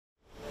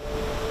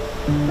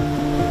The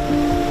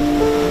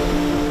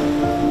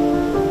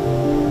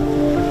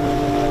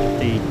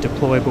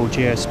Deployable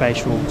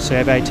Geospatial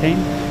Survey Team.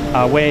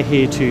 We're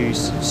here to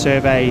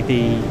survey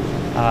the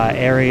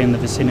area in the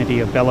vicinity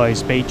of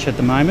Bellows Beach at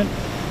the moment.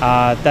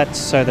 That's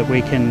so that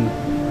we can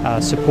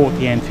support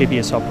the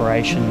amphibious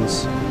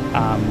operations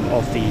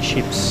of the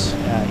ships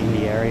in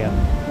the area.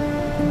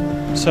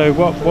 So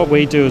what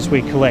we do is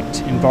we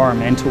collect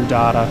environmental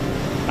data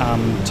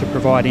to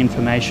provide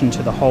information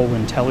to the whole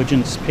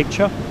intelligence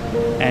picture,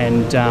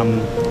 and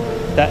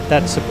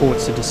that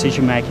supports the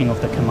decision making of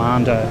the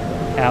commander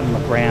out on the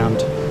ground,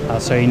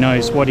 so he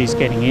knows what he's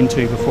getting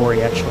into before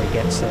he actually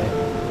gets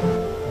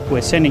there.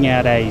 We're sending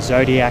out a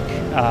Zodiac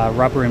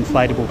rubber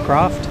inflatable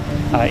craft.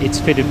 It's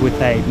fitted with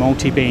a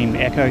multi-beam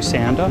echo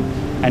sounder,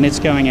 and it's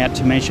going out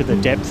to measure the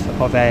depth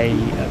of a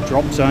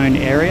drop zone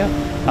area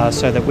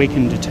so that we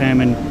can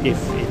determine if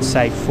it's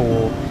safe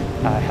for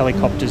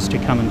helicopters to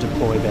come and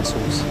deploy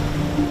vessels.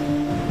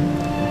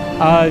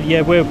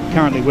 Yeah, we're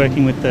currently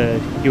working with the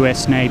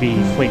US Navy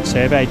Fleet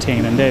Survey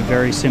Team, and they're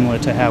very similar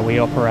to how we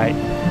operate.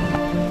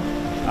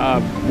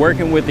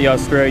 Working with the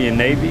Australian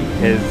Navy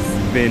has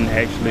been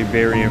actually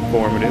very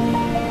informative.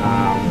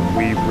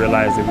 We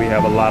realize that we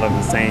have a lot of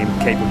the same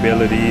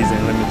capabilities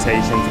and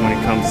limitations when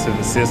it comes to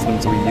the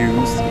systems we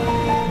use.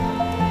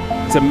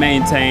 To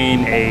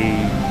maintain a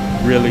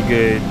really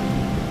good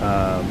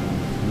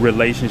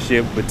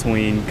relationship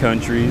between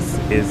countries,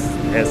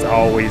 it's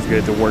always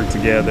good to work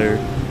together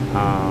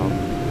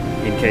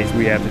in case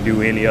we have to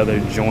do any other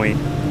joint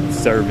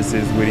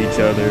services with each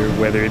other,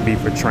 whether it be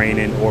for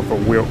training or for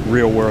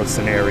real-world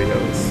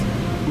scenarios.